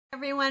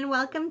Everyone,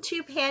 welcome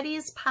to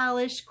Patty's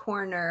Polish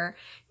Corner.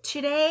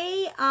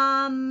 Today,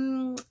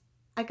 I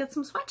got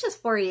some swatches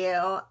for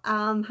you.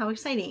 How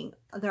exciting.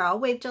 They're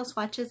all Wavegel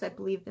swatches. I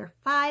believe there are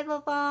 5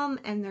 of them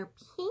and they're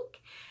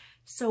pink.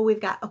 So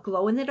we've got a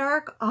glow in the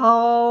dark.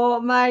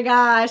 Oh my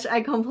gosh,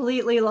 I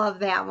completely love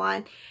that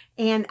one.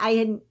 And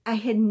I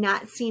had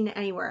not seen it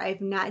anywhere.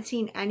 I've not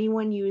seen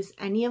anyone use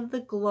any of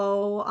the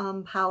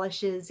glow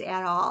polishes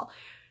at all.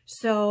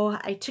 So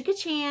I took a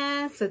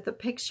chance that the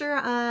picture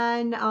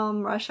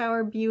on Rush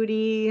Hour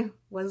Beauty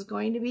was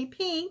going to be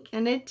pink,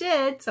 and it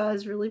did. So I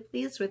was really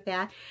pleased with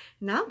that.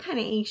 Now I'm kind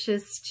of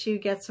anxious to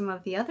get some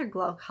of the other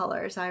glow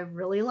colors. I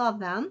really love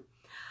them.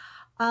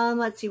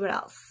 Let's see what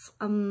else.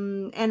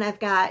 And I've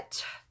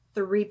got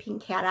 3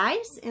 pink cat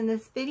eyes in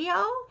this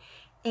video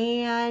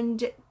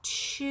and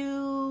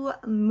 2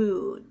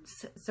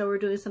 moods. So we're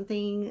doing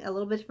something a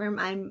little bit different.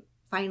 I'm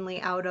finally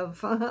out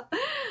of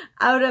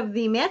out of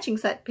the matching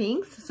set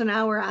pinks, so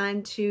now we're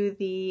on to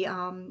the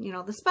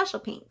the special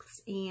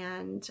pinks,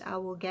 and I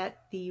will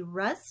get the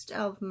rest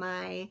of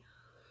my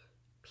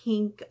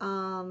pink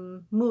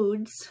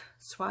moods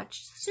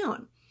swatched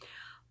soon.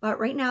 But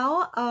right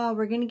now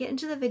we're gonna get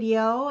into the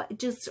video.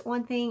 Just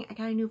one thing, I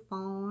got a new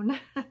phone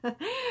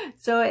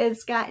so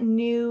it's got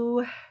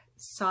new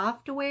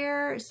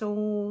software,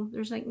 so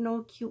there's like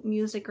no cute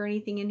music or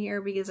anything in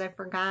here because I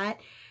forgot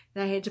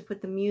that I had to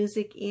put the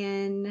music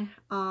in,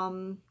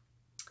 to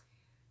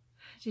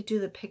do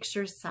the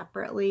pictures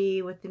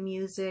separately with the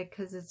music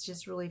because it's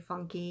just really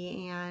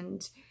funky,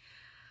 and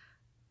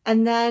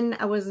then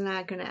I was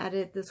not going to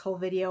edit this whole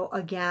video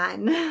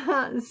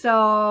again.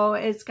 So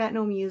it's got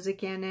no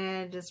music in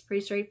it, just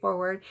pretty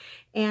straightforward.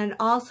 And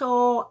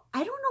also,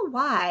 I don't know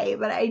why,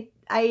 but I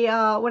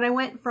when I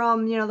went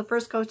from, the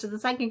first coat to the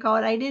second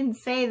coat, I didn't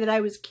say that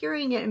I was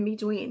curing it in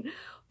between.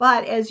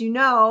 But as you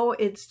know,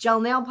 it's gel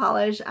nail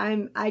polish.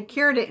 I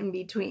cured it in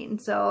between,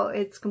 so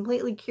it's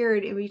completely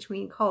cured in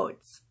between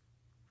coats.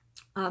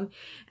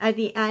 At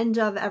the end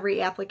of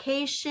every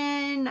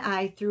application,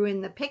 I threw in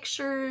the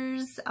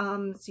pictures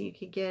so you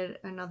could get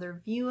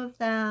another view of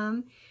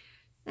them.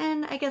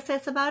 And I guess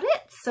that's about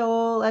it.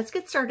 So let's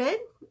get started,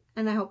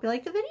 and I hope you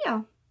like the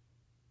video.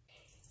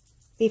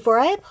 Before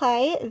I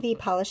apply the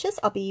polishes,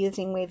 I'll be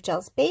using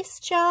Wavegel's base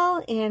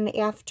gel, and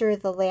after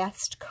the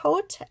last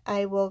coat,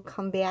 I will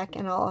come back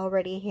and I'll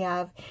already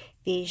have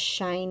the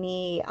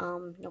shiny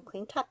No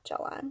Clean Top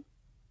gel on.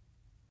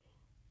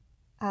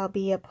 I'll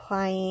be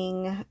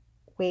applying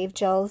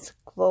Wavegel's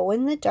Glow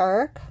in the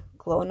Dark,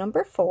 Glow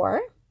number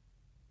 4.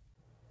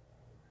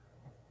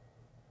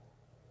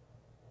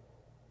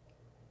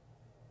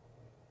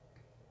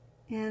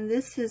 And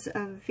this is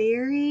a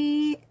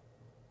very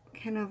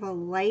kind of a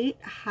light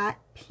hot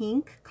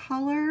pink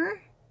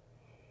color,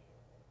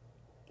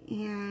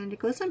 and it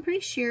goes on pretty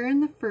sheer in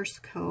the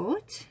first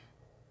coat.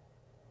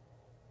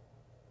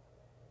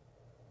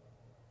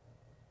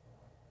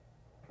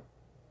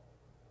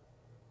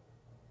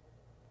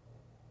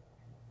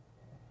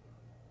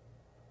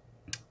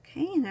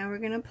 Okay, now we're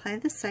going to apply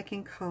the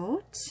second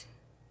coat.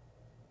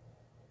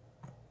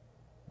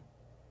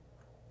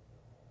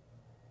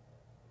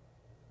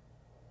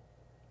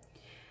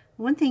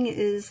 One thing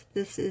is,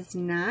 this is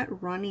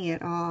not runny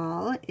at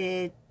all.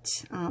 It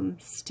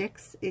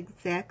sticks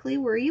exactly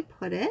where you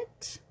put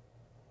it.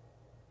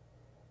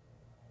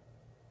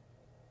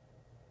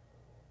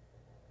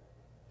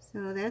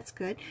 So that's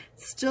good.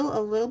 Still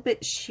a little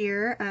bit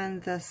sheer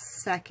on the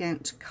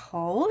second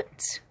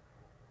coat.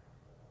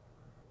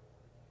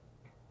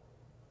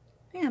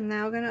 Okay, I'm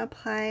now going to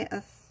apply a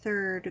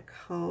third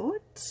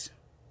coat.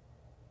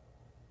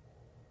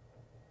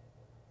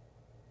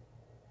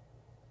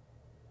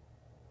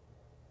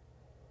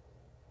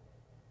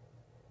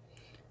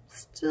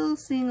 Still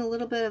seeing a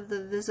little bit of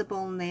the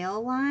visible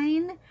nail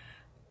line.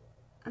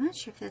 I'm not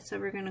sure if that's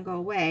ever going to go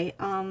away.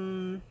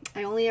 I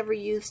only ever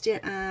used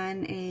it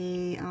on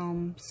a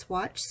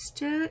swatch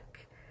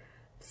stick,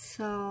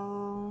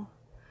 so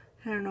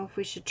I don't know if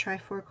we should try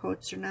 4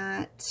 coats or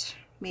not.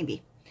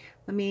 Maybe.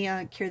 Let me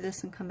cure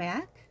this and come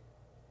back.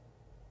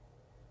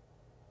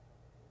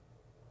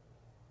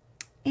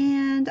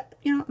 And,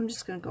 I'm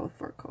just going to go with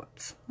 4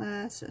 coats.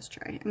 Let's just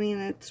try. I mean,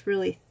 it's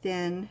really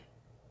thin.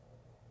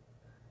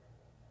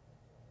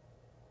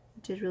 I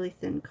did really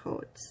thin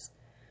coats.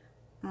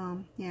 Yeah,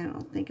 I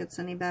don't think it's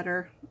any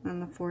better on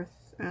the 4th,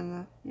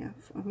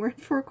 we're at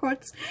 4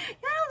 coats. Yeah,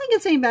 I don't think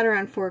it's any better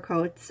on 4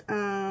 coats.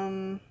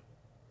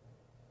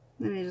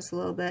 Maybe just a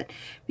little bit.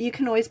 But you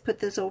can always put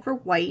this over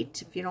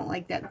white if you don't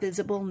like that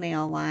visible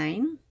nail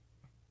line.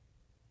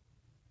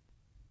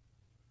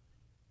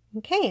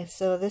 Okay,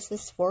 so this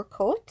is 4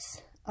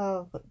 coats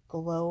of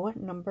Glow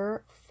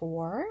number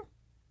 4.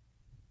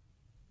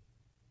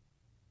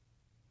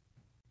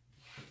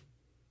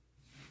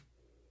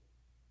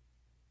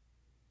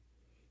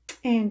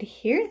 And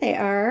here they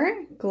are,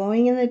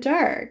 glowing in the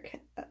dark.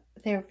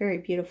 They're very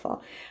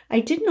beautiful. I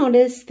did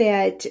notice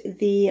that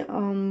the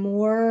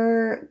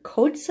more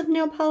coats of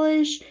nail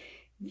polish,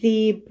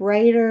 the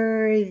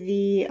brighter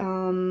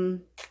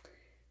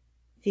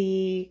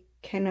the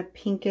kind of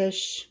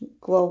pinkish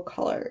glow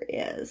color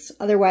is.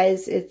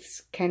 Otherwise,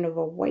 it's kind of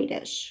a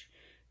whitish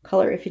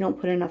color if you don't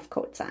put enough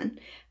coats on.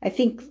 I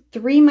think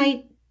 3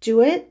 might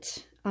do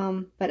it,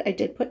 but I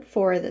did put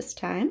 4 this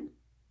time.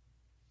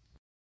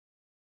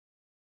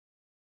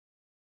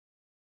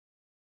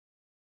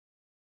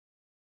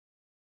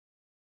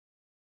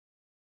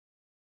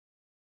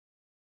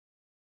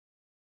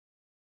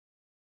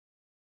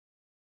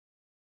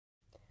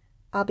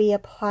 I'll be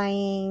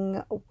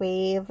applying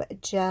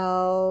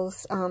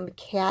Wavegel's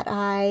Cat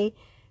Eye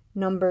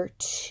number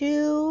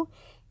 2,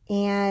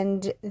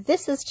 and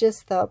this is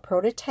just the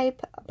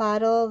prototype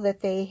bottle that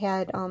they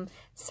had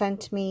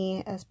sent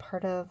me as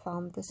part of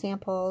the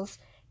samples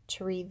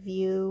to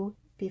review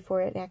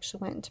before it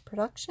actually went into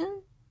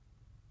production.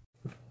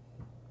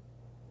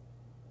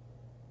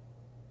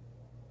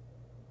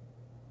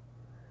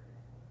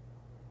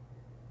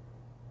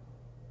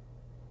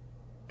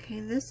 Okay,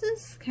 this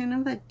is kind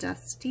of a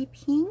dusty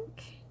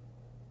pink.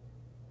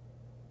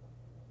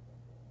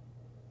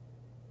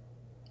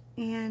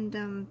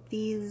 And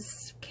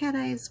these cat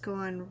eyes go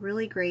on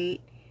really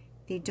great.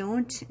 They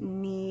don't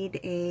need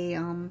a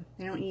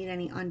they don't need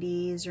any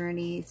undies or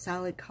any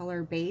solid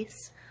color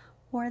base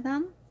for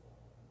them.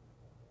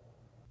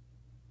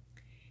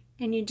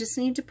 And you just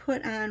need to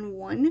put on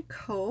 1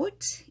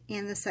 coat,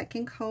 and the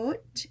second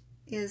coat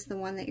is the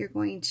one that you're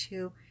going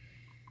to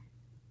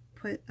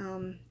put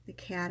the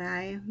cat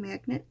eye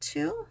magnet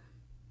to.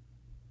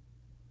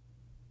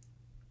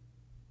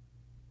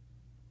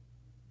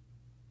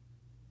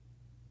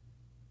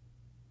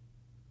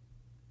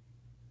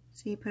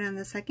 So you put on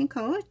the second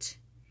coat,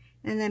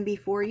 and then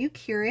before you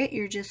cure it,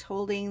 you're just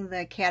holding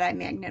the cat eye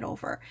magnet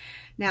over.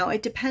 Now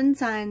it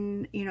depends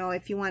on, you know,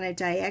 if you want a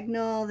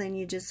diagonal, then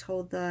you just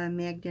hold the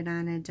magnet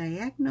on a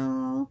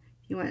diagonal.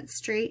 If you want it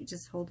straight,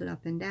 just hold it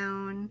up and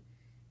down.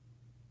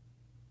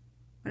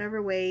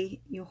 Whatever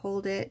way you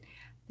hold it,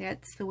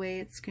 that's the way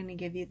it's going to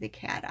give you the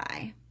cat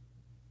eye.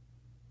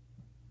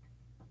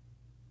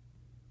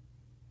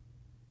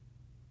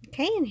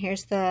 Okay, and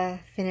here's the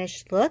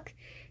finished look.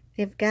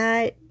 They've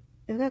got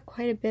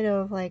quite a bit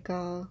of like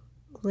a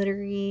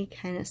glittery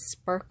kind of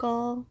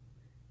sparkle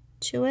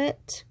to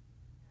it,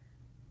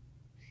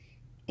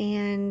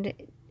 and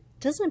it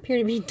doesn't appear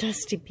to be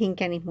dusty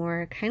pink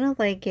anymore, kind of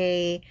like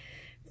a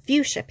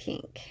fuchsia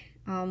pink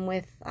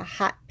with a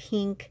hot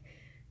pink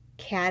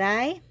cat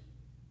eye.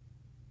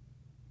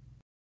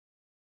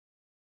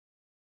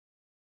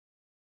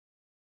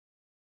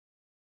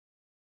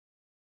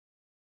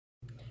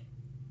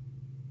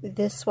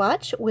 This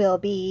swatch will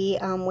be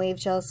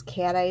Wavegel's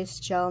Cat Eyes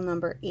Gel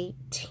number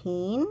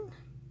 18.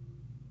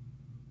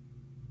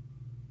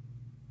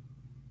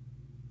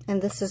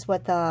 And this is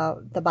what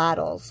the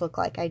bottles look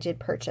like. I did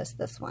purchase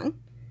this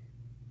one.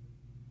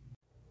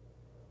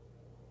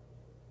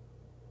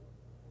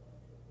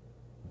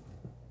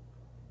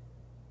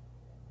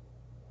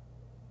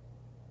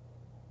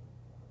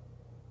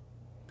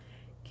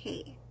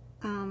 Okay,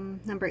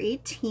 number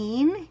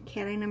 18,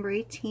 Cat Eye number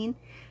 18.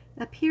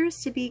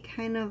 Appears to be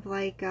kind of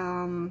like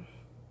a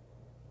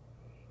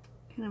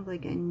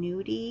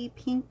nudie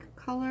pink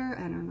color.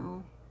 I don't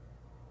know,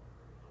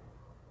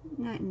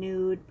 not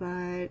nude,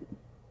 but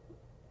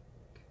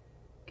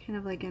kind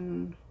of like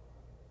an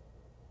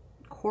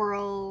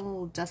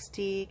coral,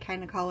 dusty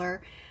kind of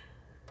color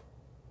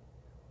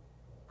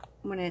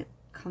when it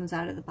comes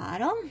out of the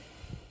bottle.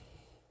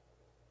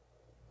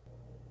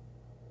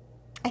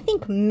 I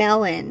think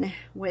melon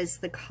was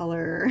the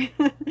color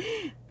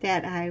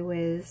that I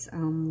was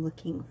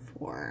looking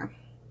for.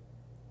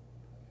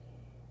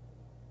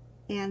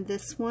 And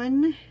this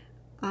one,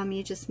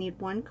 you just need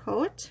 1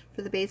 coat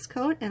for the base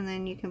coat, and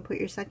then you can put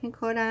your second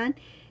coat on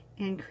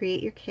and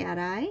create your cat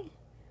eye.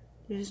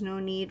 There's no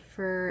need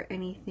for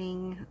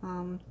anything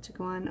to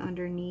go on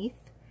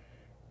underneath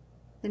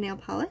the nail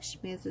polish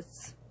because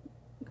it's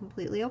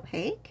completely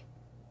opaque.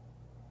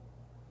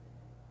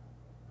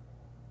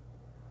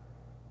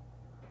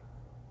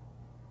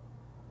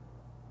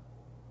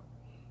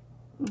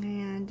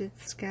 And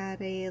it's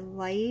got a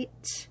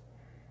light,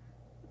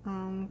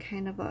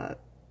 kind of a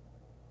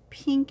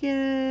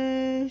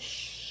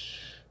pinkish,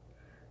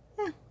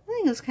 yeah, I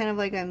think it's kind of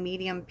like a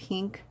medium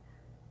pink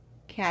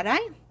cat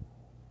eye.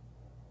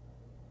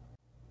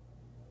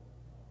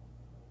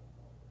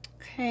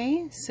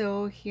 Okay,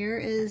 so here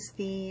is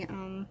the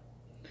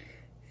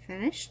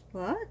finished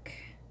look.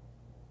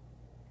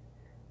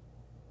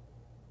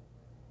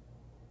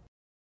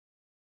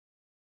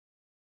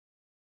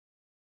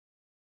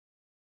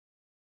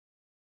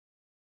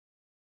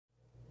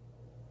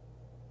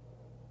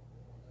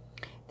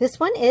 This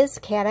one is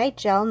Cat Eye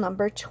Gel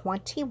number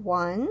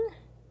 21.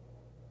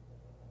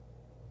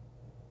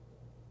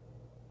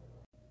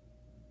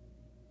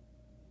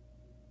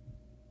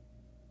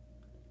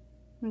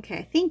 Okay,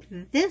 I think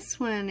this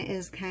one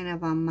is kind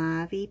of a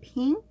mauve-y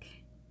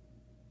pink.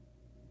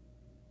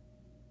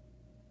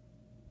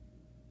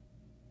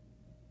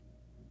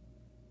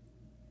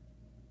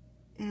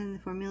 And the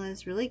formula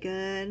is really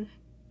good.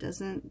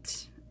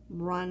 Doesn't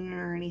run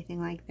or anything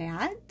like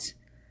that.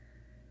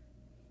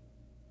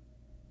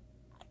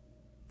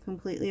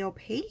 completely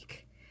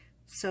opaque,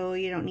 so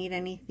you don't need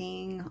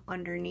anything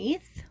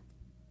underneath.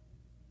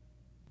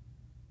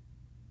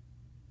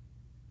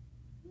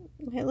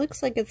 It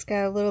looks like it's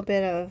got a little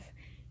bit of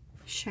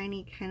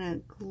shiny kind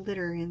of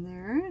glitter in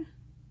there.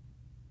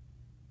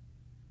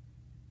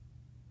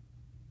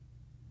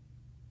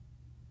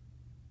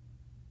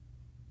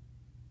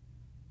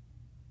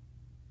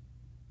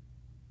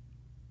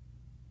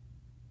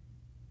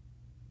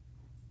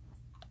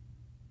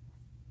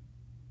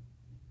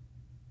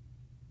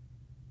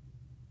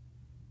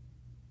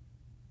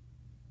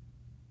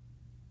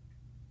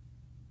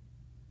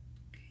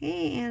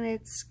 Okay, and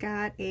it's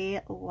got a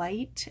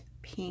light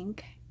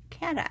pink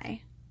cat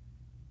eye.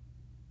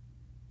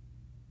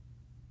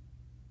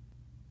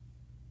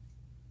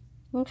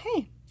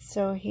 Okay,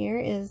 so here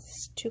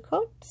is 2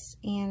 coats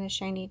and a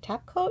shiny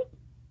top coat.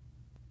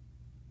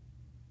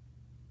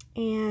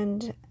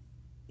 And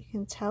you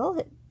can tell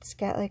it's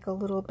got like a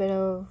little bit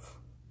of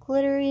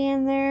glittery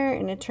in there,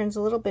 and it turns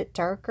a little bit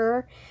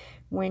darker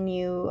when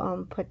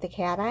you put the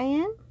cat eye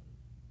in.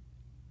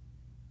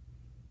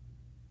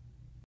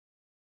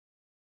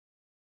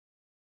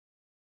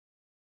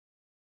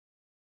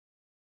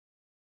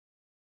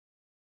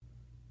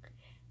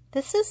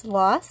 This is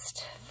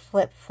Lost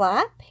Flip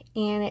Flop,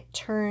 and it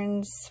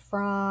turns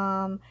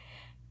from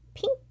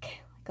pink,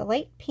 like a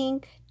light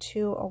pink,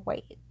 to a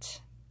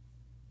white.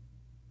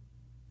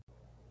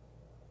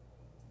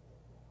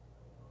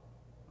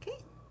 Okay,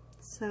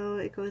 so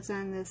it goes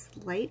on this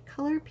light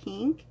color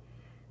pink.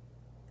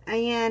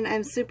 Again,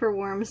 I'm super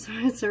warm, so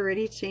it's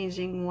already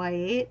changing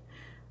white.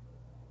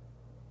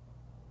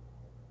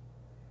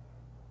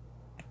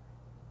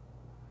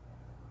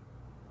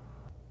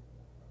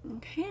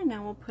 Okay,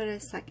 now we'll put a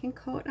second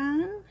coat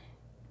on.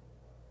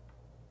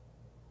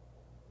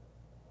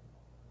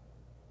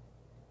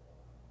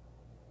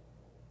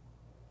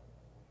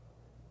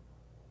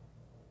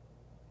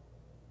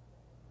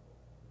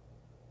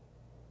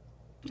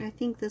 I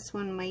think this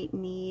one might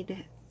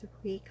need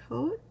 3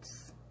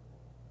 coats.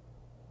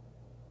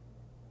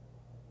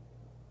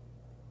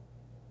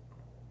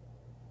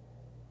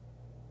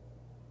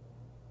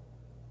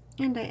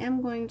 And I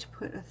am going to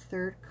put a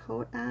 3rd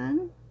coat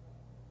on.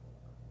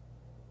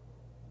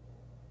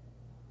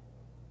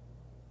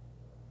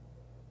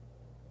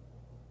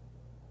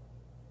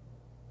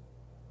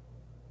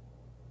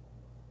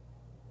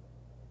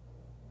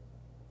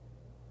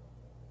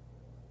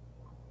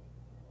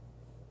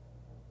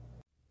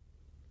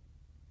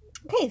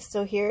 Okay,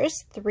 so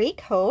here's 3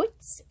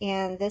 coats,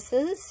 and this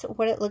is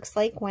what it looks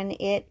like when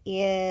it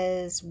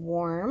is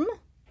warm.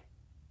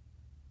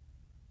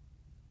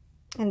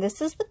 And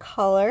this is the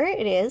color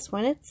it is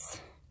when it's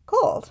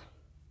cold.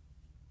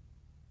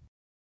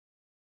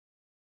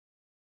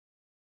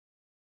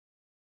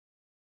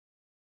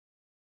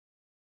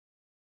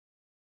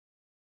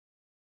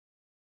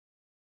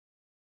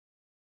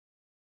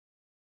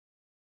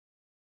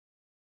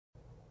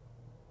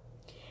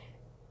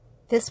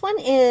 This one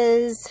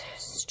is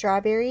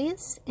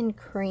Strawberries and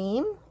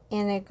Cream,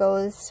 and it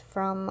goes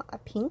from a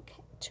pink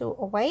to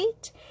a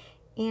white,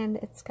 and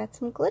it's got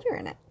some glitter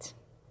in it.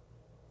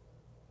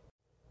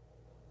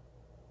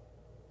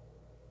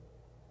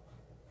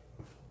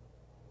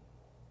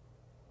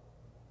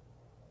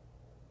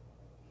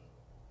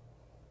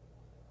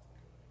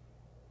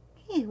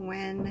 Okay,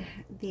 when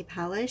the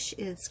polish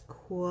is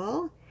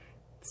cool,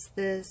 it's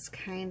this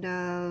kind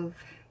of,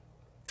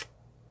 I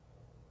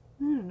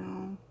don't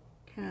know,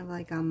 kind of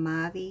like a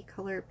mauve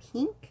color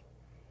pink.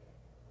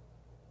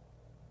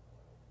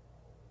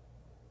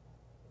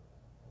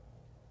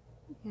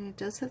 And it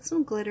does have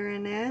some glitter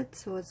in it,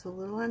 so it's a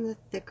little on the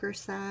thicker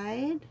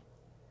side.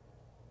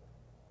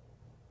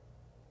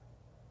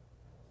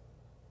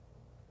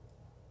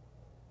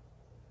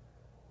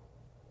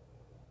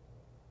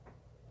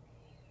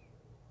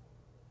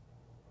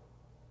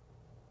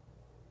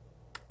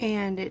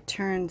 And it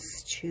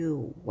turns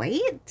to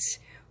white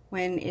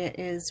when it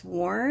is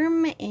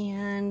warm,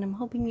 and I'm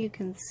hoping you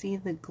can see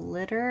the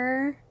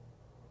glitter.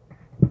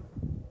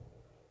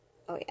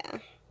 Oh yeah,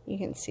 you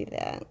can see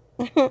that.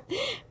 Okay,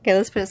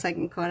 let's put a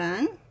second coat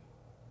on.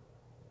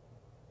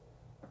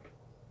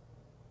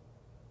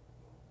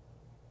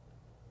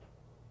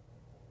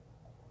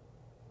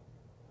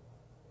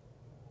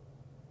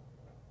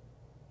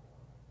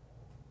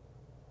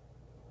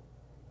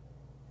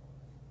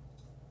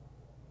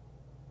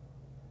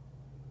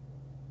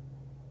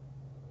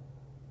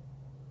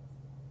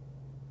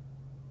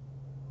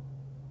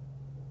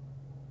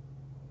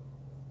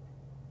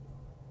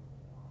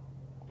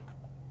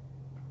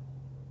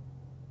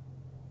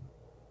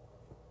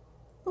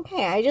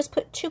 Okay, I just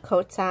put 2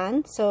 coats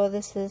on, so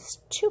this is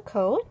 2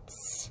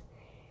 coats,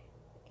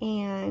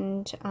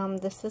 and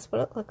this is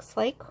what it looks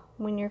like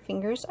when your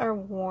fingers are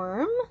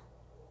warm,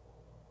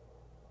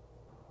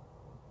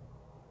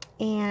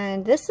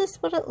 and this is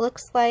what it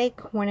looks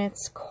like when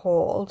it's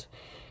cold,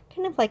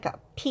 kind of like a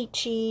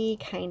peachy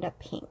kind of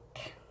pink.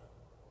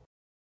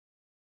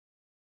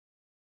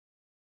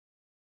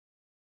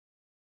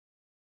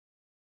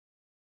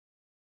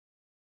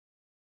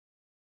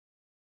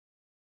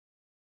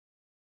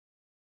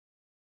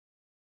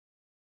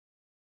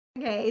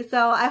 Okay,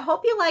 so I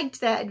hope you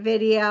liked that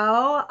video.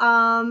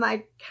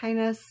 I kind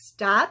of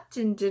stopped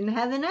and didn't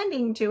have an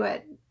ending to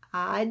it.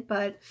 Odd,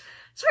 but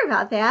sorry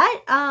about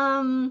that.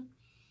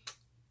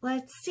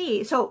 Let's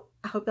see. So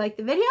I hope you liked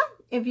the video.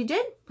 If you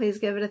did, please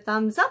give it a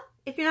thumbs up.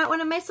 If you're not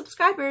one of my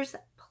subscribers,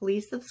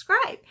 please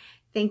subscribe.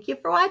 Thank you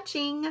for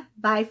watching.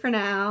 Bye for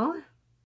now.